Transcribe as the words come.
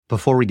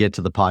Before we get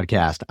to the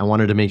podcast, I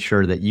wanted to make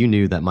sure that you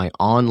knew that my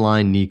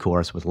online knee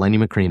course with Lenny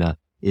Macrina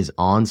is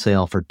on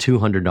sale for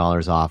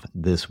 $200 off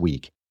this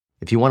week.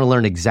 If you want to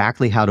learn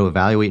exactly how to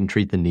evaluate and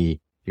treat the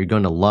knee, you're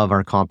going to love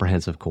our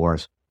comprehensive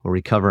course where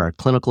we cover our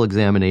clinical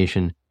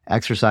examination,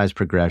 exercise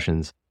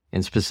progressions,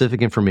 and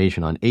specific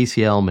information on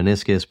ACL,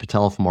 meniscus,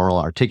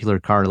 patellofemoral, articular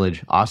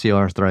cartilage,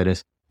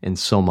 osteoarthritis, and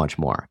so much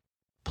more.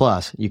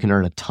 Plus, you can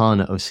earn a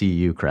ton of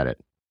CEU credit.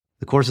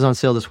 The course is on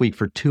sale this week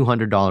for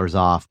 $200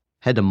 off.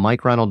 Head to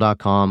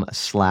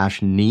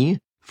MikeReinold.com/knee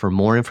for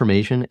more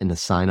information and to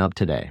sign up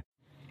today.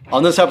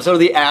 On this episode of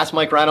the Ask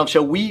Mike Reinold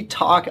Show, we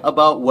talk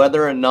about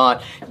whether or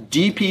not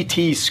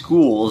DPT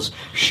schools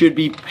should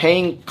be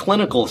paying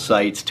clinical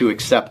sites to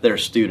accept their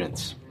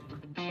students.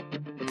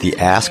 The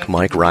Ask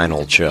Mike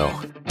Reinold Show.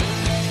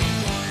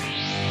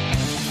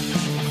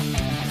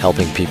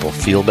 Helping people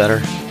feel better,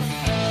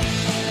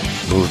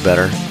 move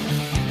better,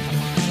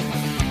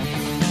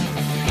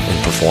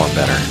 and perform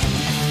better.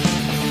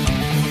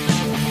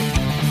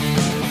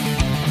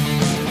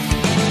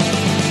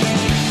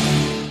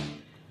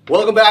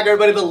 Welcome back,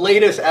 everybody, to the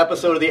latest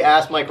episode of the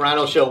Ask Mike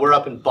Reinold Show. We're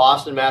up in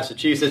Boston,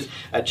 Massachusetts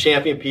at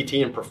Champion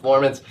PT and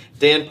Performance.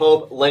 Dan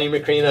Pope, Lenny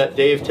Macrina,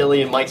 Dave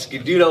Tilley, and Mike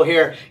Scaduto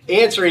here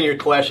answering your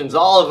questions.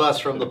 All of us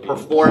from the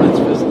Performance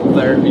Physical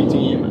Therapy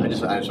team. I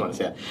just want to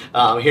say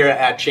that. Here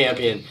at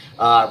Champion,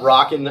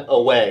 rocking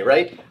away,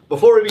 right?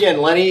 Before we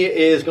begin, Lenny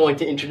is going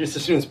to introduce the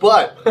students,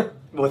 but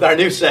with our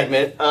new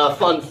segment,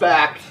 Fun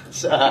Fact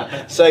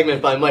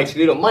segment by Mike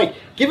Scaduto. Mike,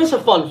 give us a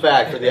fun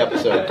fact for the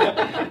episode.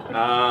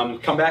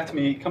 Come back to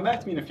me in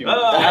a few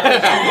minutes. All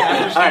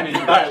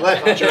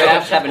right.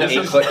 Giraffes have an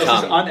 8-foot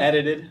tongue. This is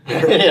unedited.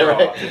 Yeah,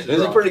 right. This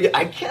is pretty good.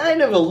 I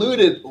kind of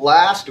alluded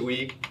last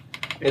week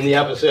in the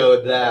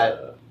episode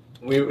that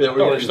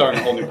we're starting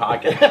a whole new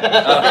podcast.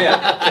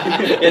 Yeah.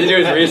 He had to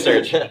do his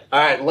research. All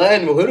right,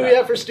 Len, who do we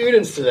have for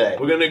students today?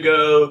 We're going to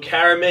go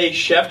Karamay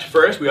Sheft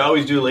first. We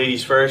always do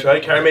ladies first,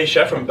 right? Karamay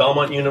Sheft from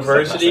Belmont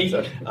University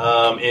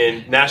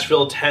in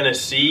Nashville,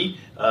 Tennessee,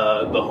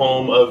 the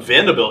home of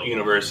Vanderbilt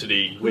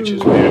University, which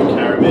is where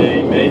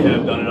Karamay may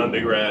have done an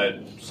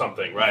undergrad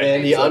something, right?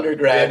 Vandy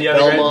undergrad,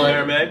 Belmont,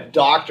 Karamay.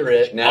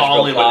 Doctorate.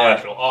 All in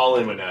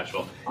with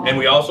Nashville. And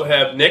we also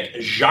have Nick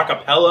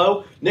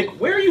Jacopello.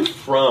 Nick, where are you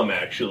from,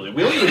 actually?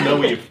 We don't even know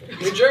where you're from.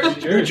 New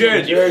Jersey. New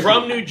Jersey. You're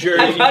from New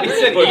Jersey, I thought he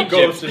said but Egypt.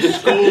 goes to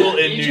school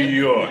in New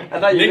York. I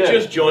thought you Nick did.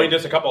 just joined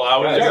us a couple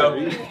hours ago,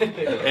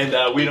 and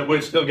we're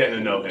still getting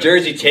to know him.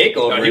 Jersey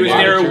takeover. He was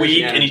here a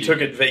week, Jersey and he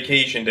took a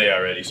vacation day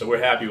already, so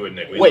we're happy with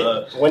Nick. Wait,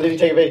 when did he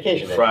take a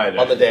vacation? Friday.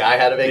 On the day I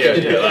had a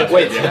vacation? Yeah,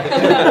 Wait,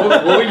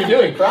 what were you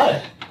doing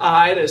Friday?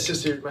 I had my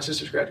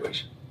sister's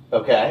graduation.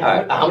 Okay.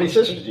 right. How many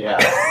sisters do you have?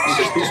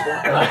 Just one.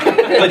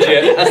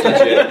 Legit. That's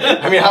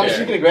legit. I mean, how she's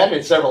going to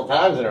graduate several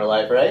times in her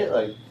life, right?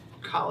 Like,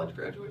 College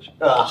graduation.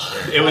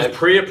 It was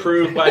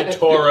pre-approved by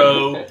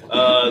Toro.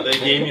 They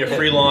gave me a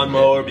free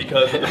lawnmower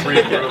because of the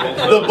pre-approval.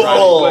 The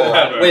bull.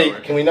 Whatever.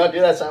 Wait, can we not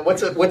do that sign?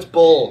 What's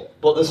bull?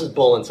 Bull. This is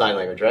bull in sign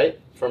language, right?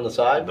 From the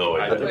side? No,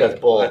 I think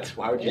that's bull.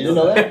 Why would You didn't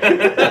know that?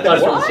 I thought it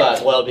was from the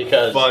side. Well,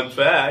 because Fun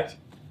fact.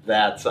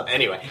 that's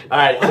anyway. All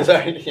right,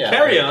 sorry. Yeah.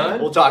 Carry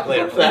on. We'll talk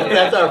later.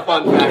 That's our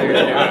fun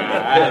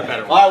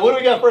factor. All right, what do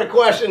we got for a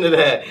question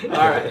today? All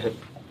right.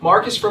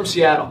 Marcus from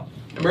Seattle.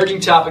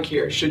 Emerging topic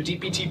here. Should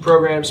DPT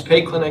programs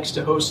pay clinics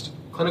to host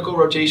clinical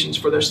rotations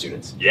for their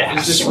students?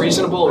 Yes. Is this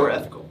reasonable or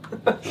ethical?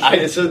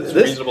 It's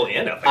reasonable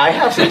and ethical. I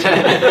have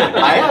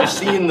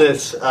seen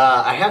this.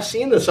 I have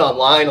seen this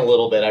online a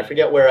little bit. I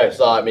forget where I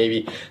saw it.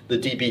 Maybe the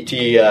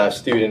DPT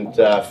student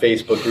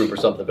Facebook group or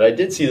something. But I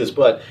did see this.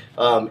 But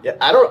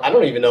I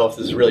don't even know if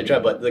this is really true.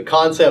 But the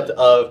concept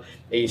of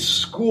a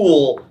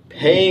school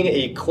paying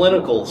a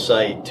clinical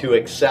site to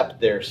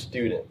accept their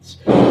students,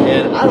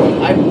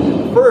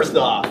 and first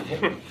off,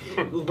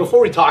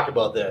 before we talk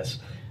about this.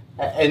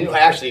 And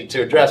actually,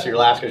 to address your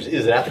last question,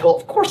 is it ethical?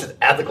 Of course it's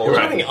ethical. There's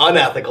nothing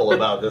unethical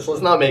about this.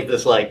 Let's not make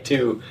this like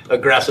too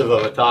aggressive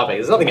of a topic.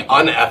 There's nothing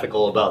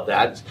unethical about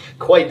that. It's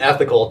quite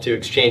ethical to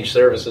exchange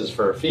services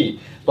for a fee.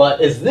 But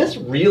is this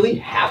really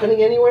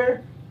happening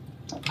anywhere?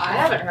 I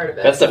haven't heard of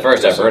it. That's the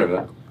first I've heard of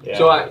it. Yeah.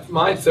 So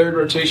my third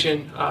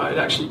rotation, it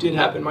actually did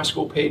happen. My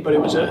school paid, but it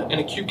was an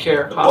acute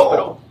care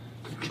hospital.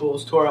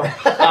 Bulls Toro.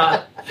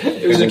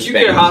 It was an acute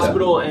care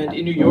hospital, and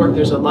in New York,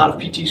 there's a lot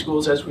of PT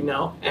schools, as we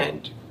know,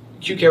 and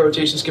acute care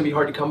rotations can be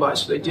hard to come by,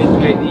 so they did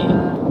pay the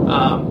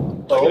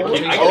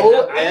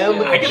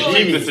I can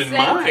keep this in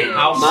mind.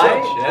 How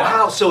much?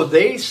 Wow, so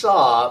they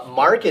saw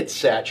market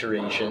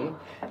saturation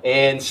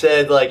and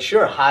said, like,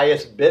 sure,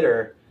 highest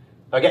bidder.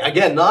 Okay,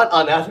 again, not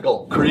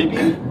unethical.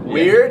 Creepy?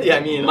 Weird? Yeah, I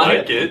mean,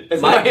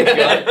 it's not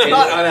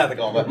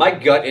unethical. But My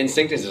gut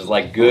instinct is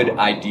like good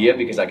idea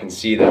because I can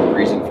see the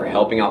reason for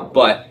helping out,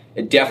 but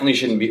it definitely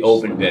shouldn't be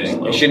open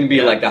bidding. It shouldn't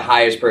be like the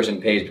highest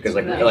person pays because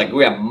like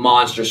we have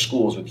monster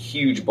schools with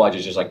huge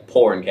budgets just like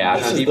pouring cash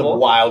this on is people. the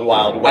wild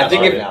west I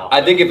think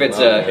if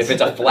right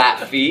it's a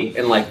flat fee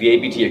and like the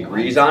APT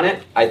agrees on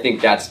it, I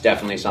think that's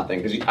definitely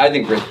something because I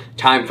think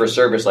time for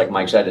service, like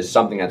Mike said, is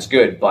something that's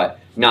good, but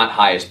not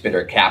highest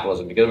bidder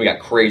capitalism because we got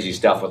crazy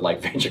stuff with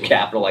like venture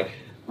capital, like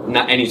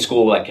not any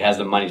school like has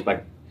the money. It's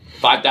like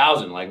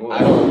 5,000. Like I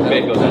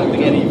don't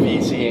think any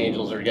VC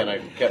angels are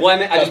gonna.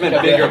 Well, I just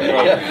meant bigger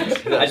programs.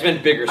 I just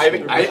meant bigger.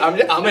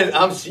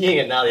 I'm seeing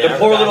it now. The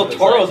poor little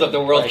Toros of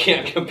the world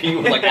can't compete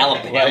with like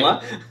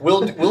Alabama.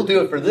 We'll do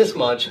it for this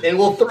much, and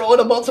we'll throw in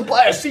a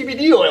multiplier of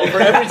CBD oil for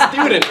every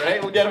student,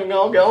 right? We'll get them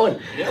all going.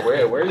 Yeah,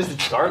 where does it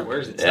start? Where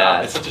does it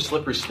stop? It's such a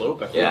slippery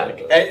slope. I feel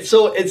like.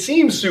 So it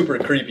seems super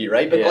creepy,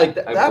 right? But like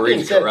that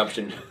being said,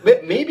 corruption.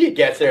 Maybe it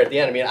gets there at the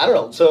end. I mean, I don't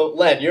know. So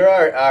Len, you're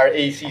our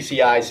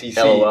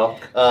ACCICC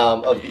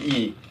of the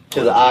E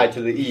to the I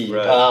to the E.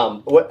 Right.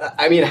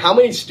 How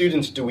many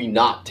students do we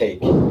not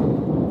take? There's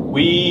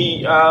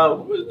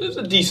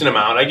a decent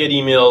amount. I get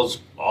emails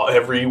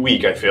every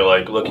week, I feel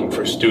like, looking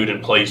for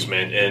student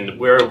placement, and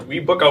we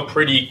book out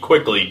pretty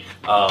quickly.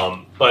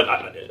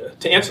 But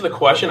to answer the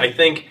question, I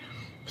think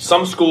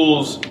some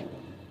schools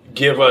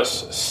give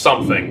us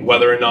something,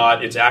 whether or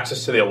not it's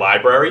access to their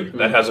library,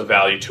 that has a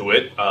value to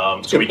it,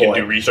 so we can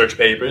do research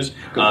papers.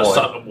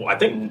 I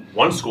think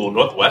one school,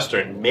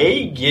 Northwestern,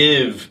 may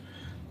give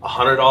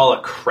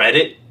 $100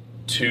 credit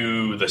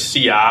to the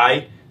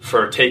CI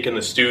for taking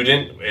the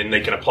student, and they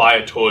can apply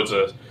it towards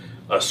a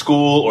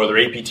school or their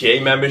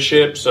APTA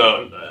membership.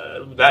 So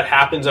that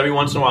happens every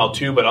once in a while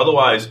too. But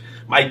otherwise,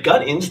 my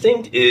gut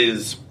instinct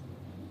is,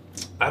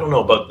 I don't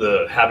know about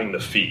having the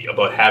fee,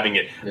 about having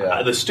it.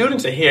 Yeah. The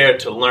students are here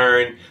to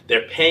learn.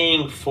 They're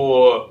paying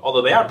for,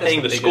 although they are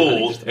paying the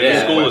schools, and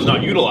the school is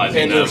not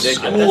utilizing And them. the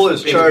school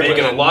is charging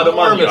making a lot of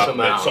money enormous off of it.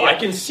 amount. So I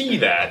can see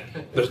that.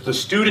 The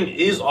student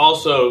is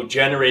also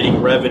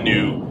generating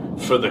revenue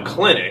for the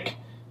clinic.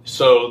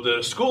 So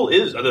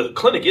the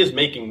clinic is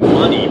making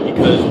money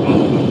because,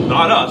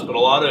 not us, but a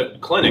lot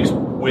of clinics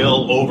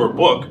will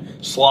overbook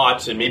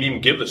slots and maybe even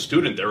give the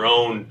student their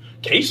own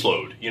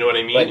caseload. You know what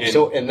I mean? Right.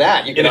 So in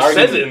that, you can and it argue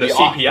says it in the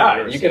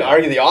CPI. You can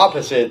argue the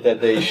opposite,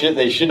 that they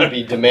shouldn't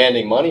be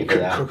demanding money for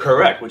that.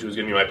 Correct, which was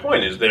going to be my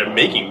point, is they're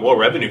making more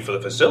revenue for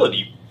the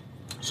facility.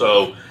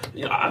 So,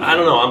 I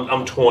don't know.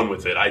 I'm torn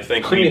with it. I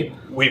think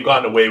we've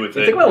gotten away with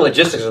it. Think about the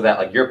logistics of that.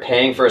 Like, you're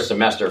paying for a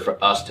semester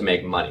for us to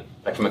make money,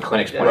 like from a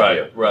clinic's point of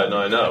view. Right. No,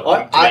 I know.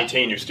 To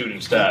maintain your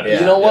student status.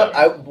 You know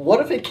what?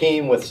 What if it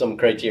came with some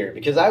criteria?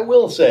 Because I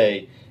will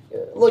say,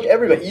 look,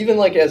 everybody, even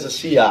like as a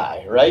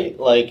CI, right?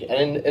 Like,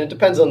 and it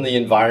depends on the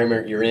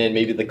environment you're in,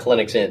 maybe the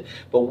clinic's in.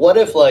 But what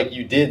if, like,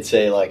 you did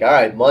say, like, all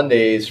right,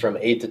 Mondays from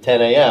 8 to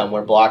 10 a.m.,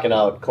 we're blocking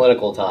out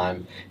clinical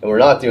time, and we're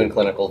not doing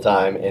clinical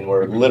time, and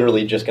we're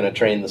literally just going to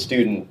train the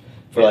student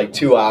for like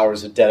 2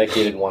 hours of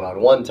dedicated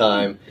one-on-one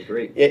time.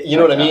 Agree. You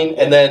know what I mean?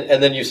 And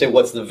then you say,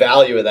 what's the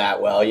value of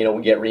that? Well,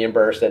 we get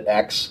reimbursed at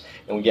X,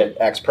 and we get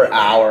X per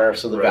hour,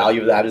 so the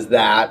value of that is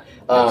that.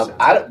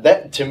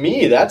 To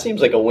me, that seems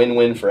like a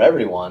win-win for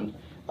everyone.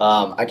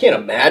 I can't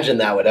imagine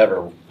that would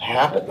ever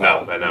happen.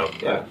 No, I know.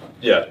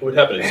 Yeah, it would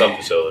happen in some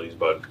facilities,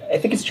 but I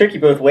think it's tricky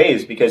both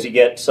ways, because you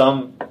get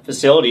some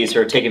facilities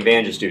who are taking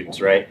advantage of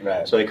students, right?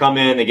 Right. So they come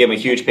in, they give them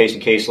a huge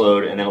patient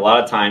caseload, and then a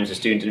lot of times the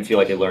student didn't feel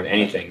like they learned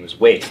anything. It was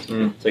waste.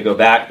 So they go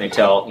back and they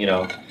tell,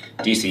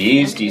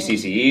 DCEs,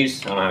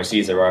 DCCEs, I don't know how many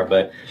C's there are,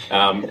 but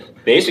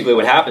basically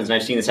what happens, and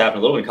I've seen this happen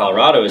a little bit in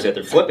Colorado, is that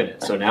they're flipping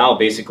it. So now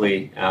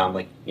basically,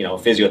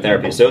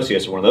 Physiotherapy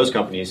Associates, or one of those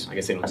companies, I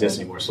guess they don't exist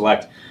anymore,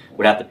 Select,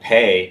 would have to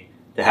pay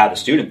to have the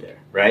student there,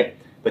 right?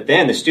 But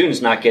then the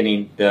student's not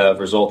getting the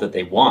result that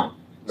they want.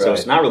 So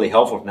it's not really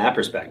helpful from that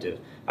perspective.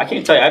 I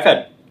can't tell you, I've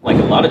had like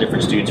a lot of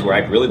different students where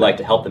I'd really like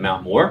to help them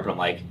out more, but I'm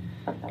like,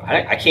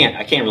 I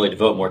can't really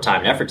devote more time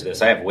and effort to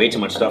this. I have way too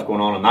much stuff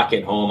going on. I'm not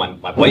getting home.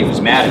 My wife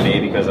is mad at me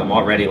because I'm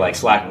already like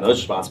slacking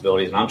those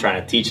responsibilities, and I'm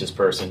trying to teach this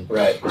person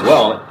as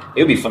well.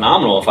 It would be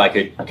phenomenal if I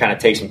could kind of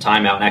take some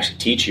time out and actually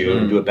teach you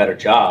and do a better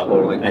job.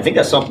 And I think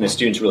that's something that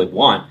students really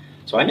want.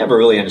 So I never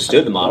really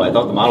understood the model. I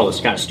thought the model was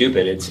kind of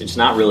stupid. It's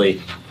not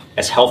really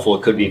as helpful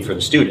it could be for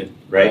the student,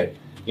 right?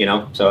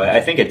 So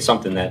I think it's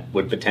something that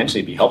would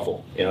potentially be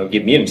helpful.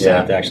 Give me an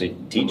incentive to actually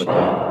teach.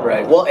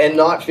 Right. Well, and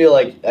not feel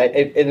like,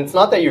 and it's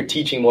not that you're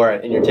teaching more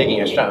and you're taking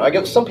extra time. I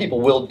guess some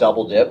people will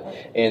double dip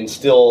and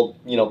still,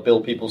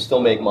 bill people,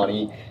 still make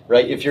money,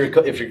 right? If you're a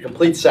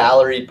complete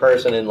salary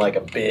person in like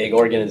a big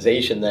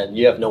organization, then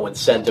you have no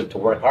incentive to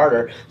work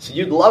harder. So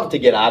you'd love to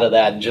get out of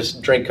that and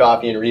just drink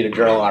coffee and read a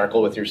journal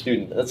article with your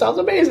student. That sounds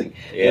amazing.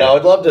 Yeah.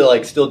 I'd love to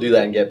like still do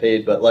that and get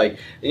paid, but like,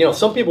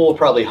 some people will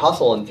probably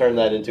hustle and turn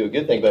that into a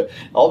good thing. But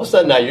all of a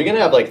sudden now you're going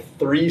to have like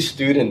 3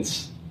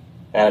 students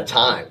at a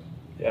time.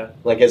 Yeah.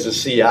 Like as a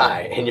CI,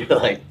 and you're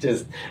like,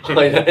 it's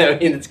going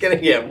to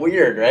get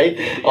weird,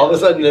 right? All of a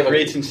sudden, It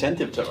creates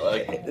incentive to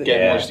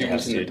get more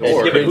students in the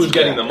door. Yeah, but who's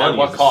getting the money?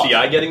 What Is cost? the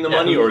CI getting the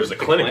money, or is the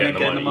clinic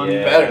getting the money?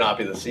 It better not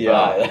be the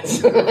CI.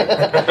 Is it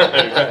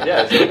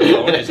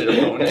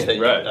a bonus that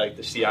like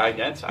the CI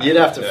gets? You'd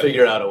have to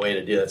figure out a way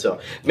to do that. So,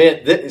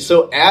 man,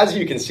 so as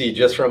you can see,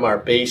 just from our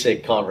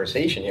basic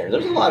conversation here,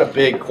 there's a lot of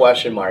big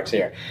question marks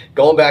here.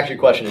 Going back to your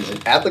question, is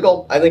it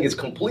ethical? I think it's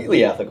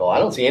completely ethical. I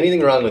don't see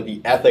anything wrong with the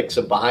ethics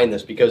of behind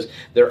this because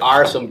there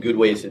are some good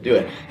ways to do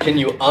it. Can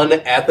you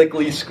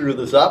unethically screw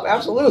this up?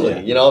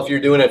 Absolutely. If you're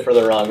doing it for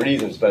the wrong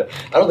reasons, but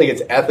I don't think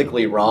it's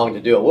ethically wrong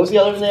to do it. What was the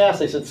other thing they asked?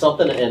 They said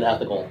something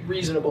unethical.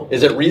 Reasonable.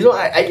 Is it reasonable?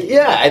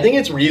 I think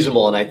it's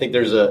reasonable, and I think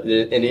there's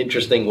an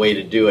interesting way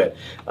to do it.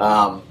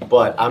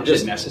 But I'm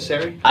just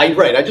necessary. I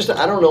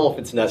don't know if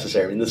it's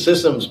necessary. I mean, the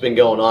system's been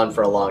going on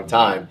for a long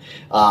time.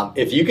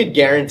 If you could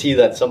guarantee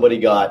that somebody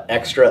got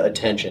extra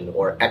attention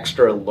or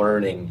extra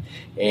learning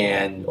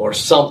or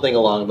something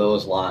along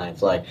those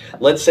lines, like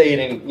let's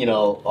say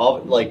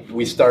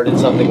we started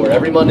something where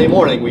every Monday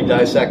morning we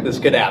dissect this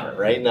cadaver,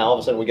 right? Now all of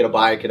a sudden we got to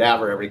buy a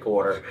cadaver every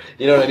quarter.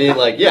 You know what I mean?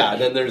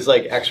 Then there's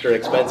extra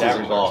expenses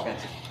involved.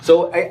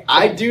 So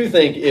I do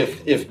think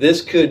if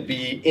this could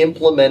be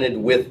implemented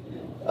with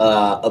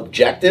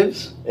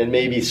objectives and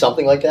maybe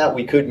something like that,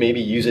 we could maybe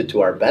use it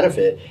to our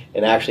benefit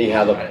and actually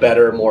have a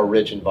better, more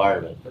rich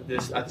environment.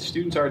 But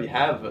students already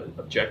have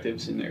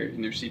objectives in their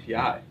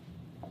CPI.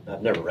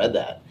 I've never read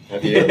that.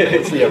 Have you?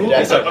 What's the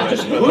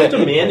objective? Who's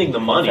demanding the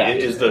money?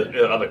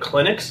 Are the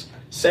clinics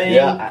saying?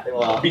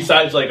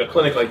 Besides a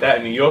clinic like that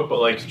in New York,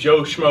 but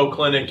Joe Schmo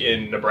Clinic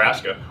in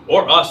Nebraska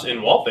or us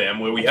in Waltham,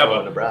 where we have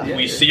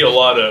we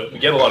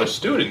get a lot of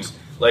students.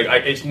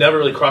 It's never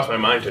really crossed my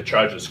mind to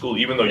charge the school,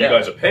 even though you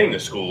guys are paying the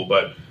school.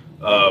 But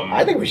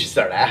I think we should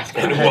start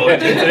asking. Well,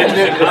 it's an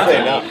interesting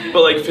concept.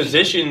 But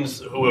physicians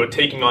who are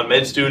taking on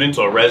med students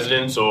or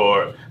residents,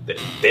 or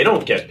they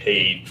don't get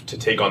paid to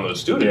take on those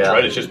students,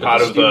 right? It's just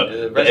part of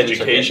the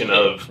education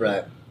of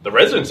the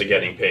residents are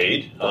getting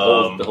paid.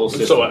 The whole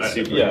system is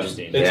super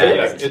interesting.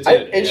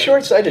 It's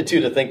short-sighted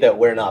too to think that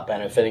we're not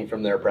benefiting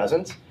from their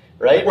presence.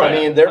 Right? I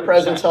mean, their 100%.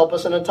 Presence help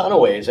us in a ton of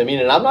ways. I mean,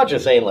 and I'm not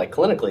just saying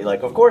clinically.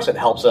 Of course it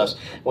helps us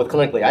with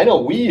clinically. I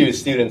know we use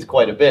students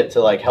quite a bit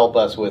to help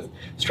us with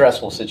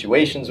stressful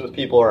situations with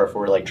people, or if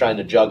we're trying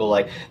to juggle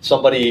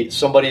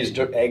somebody's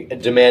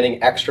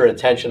demanding extra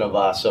attention of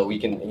us, so we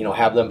can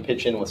have them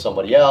pitch in with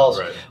somebody else,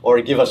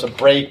 or give us a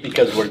break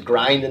because we're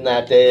grinding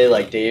that day.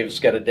 Dave's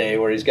got a day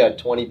where he's got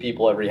 20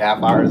 people every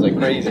half hour. It's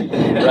crazy,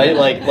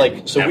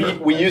 right? So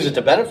we use it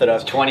to benefit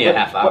us. 20 a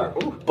half hour.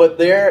 But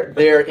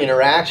their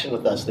interaction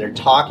with us, they're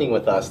talking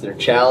with us, they're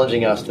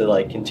challenging us to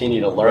continue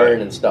to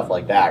learn and stuff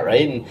like that,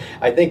 right? And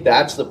I think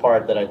that's the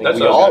part that I think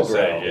we all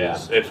grow.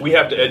 If we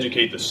have to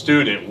educate the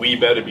student, we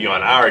better be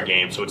on our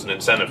game, so it's an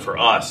incentive for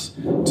us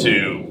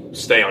to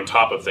stay on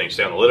top of things,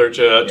 stay on the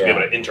literature, to be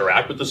able to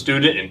interact with the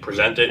student and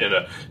present it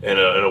in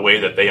a way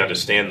that they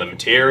understand the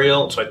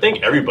material. So I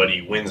think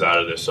everybody wins out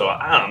of this. So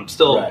I'm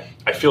still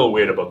I feel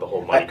weird about the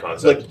whole money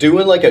concept.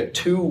 Doing a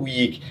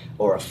 2-week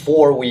or a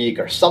 4-week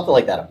or something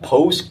like that, a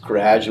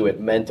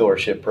postgraduate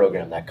mentorship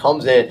program that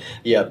comes in,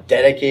 you have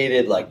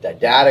dedicated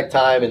didactic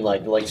time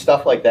and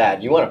stuff like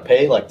that. You want to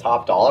pay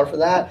top dollar for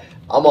that?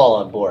 I'm all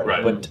on board.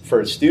 Right. But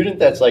for a student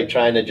that's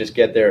trying to just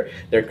get their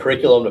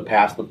curriculum to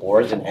pass the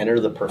boards and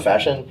enter the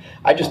profession,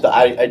 I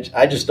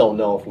just don't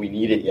know if we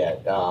need it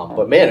yet.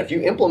 But man, if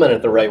you implement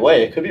it the right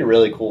way, it could be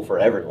really cool for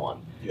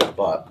everyone. Yeah.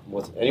 But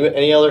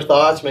any other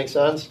thoughts? Make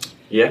sense?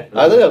 Yeah.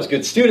 I think that was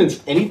good.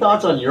 Students, any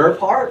thoughts on your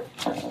part?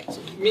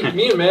 Me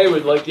and May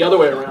would the other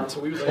way around, so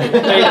we would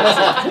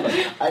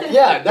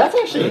yeah, that's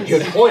actually a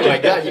good point. My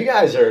God, you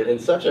guys are in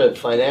such a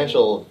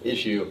financial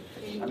issue.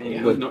 I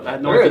mean,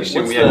 at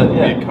Northeastern we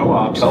had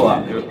co-ops.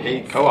 They were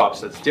paid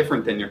co-ops. That's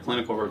different than your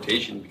clinical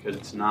rotation because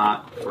it's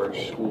not for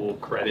school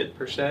credit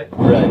per se.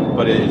 Right.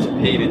 But it is a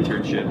paid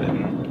internship,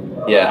 and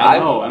I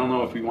don't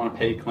know if we want to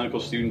pay clinical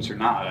students or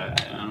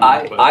not.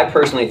 I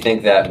personally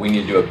think that we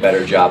need to do a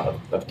better job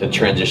of the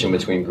transition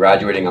between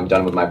graduating, I'm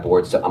done with my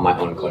boards, to I'm my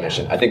own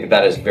clinician. I think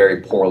that is very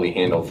poorly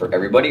handled for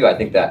everybody. I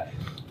think that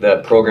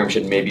the program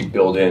should maybe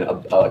build in a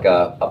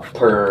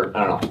per,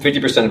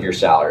 50% of your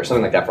salary or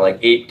something like that for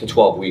 8 to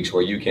 12 weeks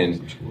where you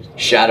can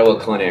shadow a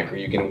clinic or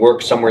you can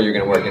work somewhere you're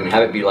going to work and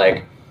have it be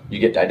you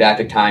get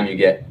didactic time, you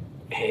get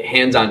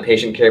hands-on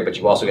patient care, but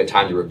you also get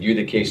time to review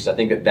the cases. I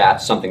think that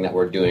that's something that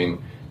we're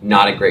doing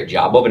not a great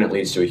job of, and it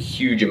leads to a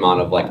huge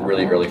amount of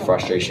really early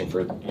frustration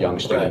for young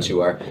students who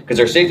are, because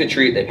they're safe to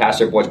treat, they pass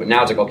their boards, but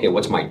now it's okay,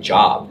 what's my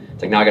job?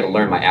 It's now I got to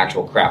learn my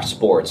actual craft,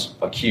 sports,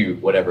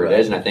 acute, whatever it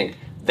is, and I think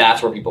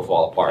that's where people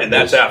fall apart. And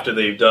that's after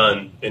they've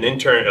done an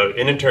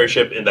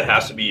internship, and there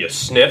has to be a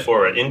SNF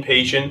or an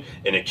inpatient,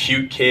 an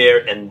acute care,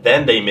 and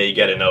then they may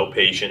get an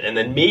outpatient, and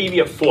then maybe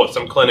a fourth.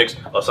 Some clinics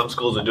or some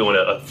schools are doing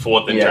a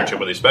fourth internship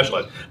where they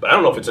specialize. But I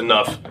don't know if it's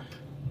enough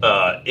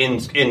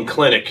in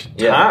clinic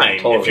time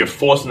if you're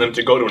forcing them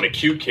to go to an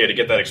acute care to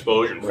get that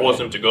exposure and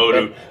forcing them to go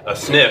to a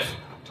SNF.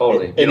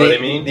 Totally. You know what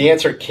I mean? The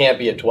answer can't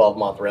be a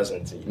 12-month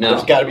residency. No.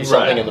 There's got to be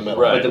something in the middle.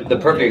 Right. But the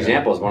perfect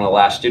example is one of the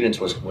last students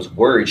was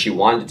worried. She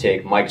wanted to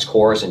take Mike's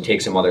course and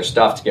take some other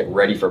stuff to get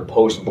ready for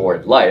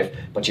post-board life,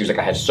 but she was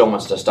I had so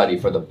much to study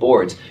for the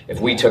boards. If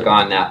we took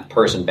on that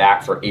person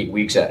back for 8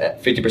 weeks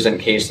at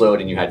 50%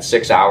 caseload and you had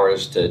 6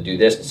 hours to do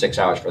this and 6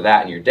 hours for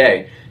that in your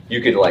day,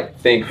 you could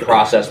think,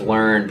 process,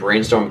 learn,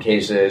 brainstorm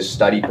cases,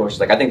 study courses.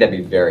 I think that'd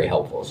be very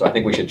helpful. So I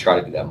think we should try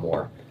to do that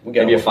more.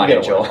 Maybe a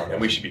financial.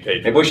 And we should be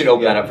paid. Maybe we should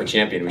open that up for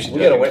Champion.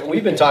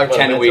 We've been talking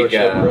about a 10-week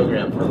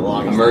program for the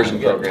longest immersion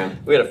time. program.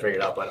 We got to figure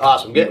it out, but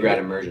awesome. Grad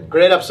immersion.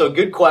 Great episode.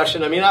 Good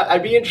question. I mean,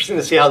 I'd be interested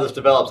to see how this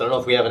develops. I don't know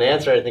if we have an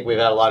answer. I think we've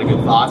had a lot of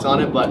good thoughts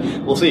on it, but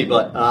we'll see.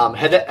 But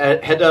head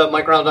to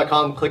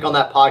MikeReinold.com, click on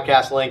that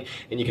podcast link,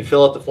 and you can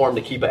fill out the form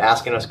to keep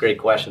asking us great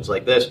questions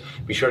like this.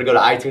 Be sure to go to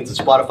iTunes and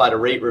Spotify to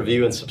rate,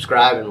 review, and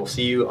subscribe, and we'll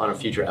see you on a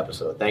future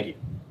episode. Thank you.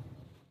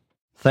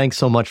 Thanks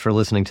so much for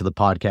listening to the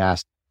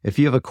podcast. If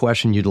you have a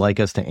question you'd like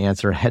us to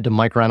answer, head to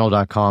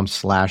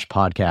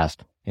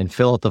MikeReinold.com/podcast and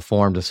fill out the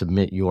form to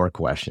submit your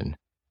question.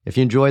 If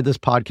you enjoyed this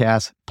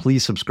podcast,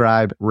 please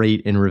subscribe,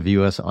 rate, and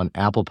review us on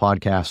Apple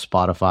Podcasts,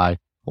 Spotify,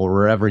 or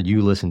wherever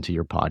you listen to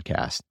your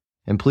podcast.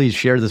 And please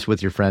share this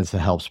with your friends to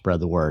help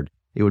spread the word.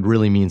 It would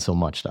really mean so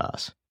much to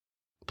us.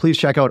 Please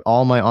check out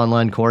all my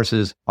online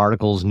courses,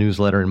 articles,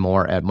 newsletter, and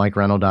more at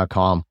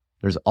MikeReinold.com.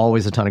 There's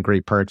always a ton of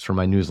great perks for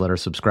my newsletter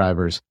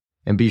subscribers.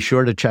 And be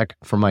sure to check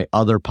for my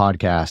other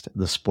podcast,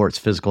 the Sports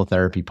Physical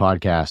Therapy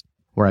Podcast,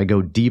 where I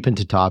go deep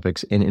into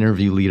topics and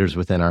interview leaders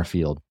within our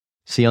field.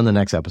 See you on the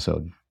next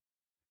episode.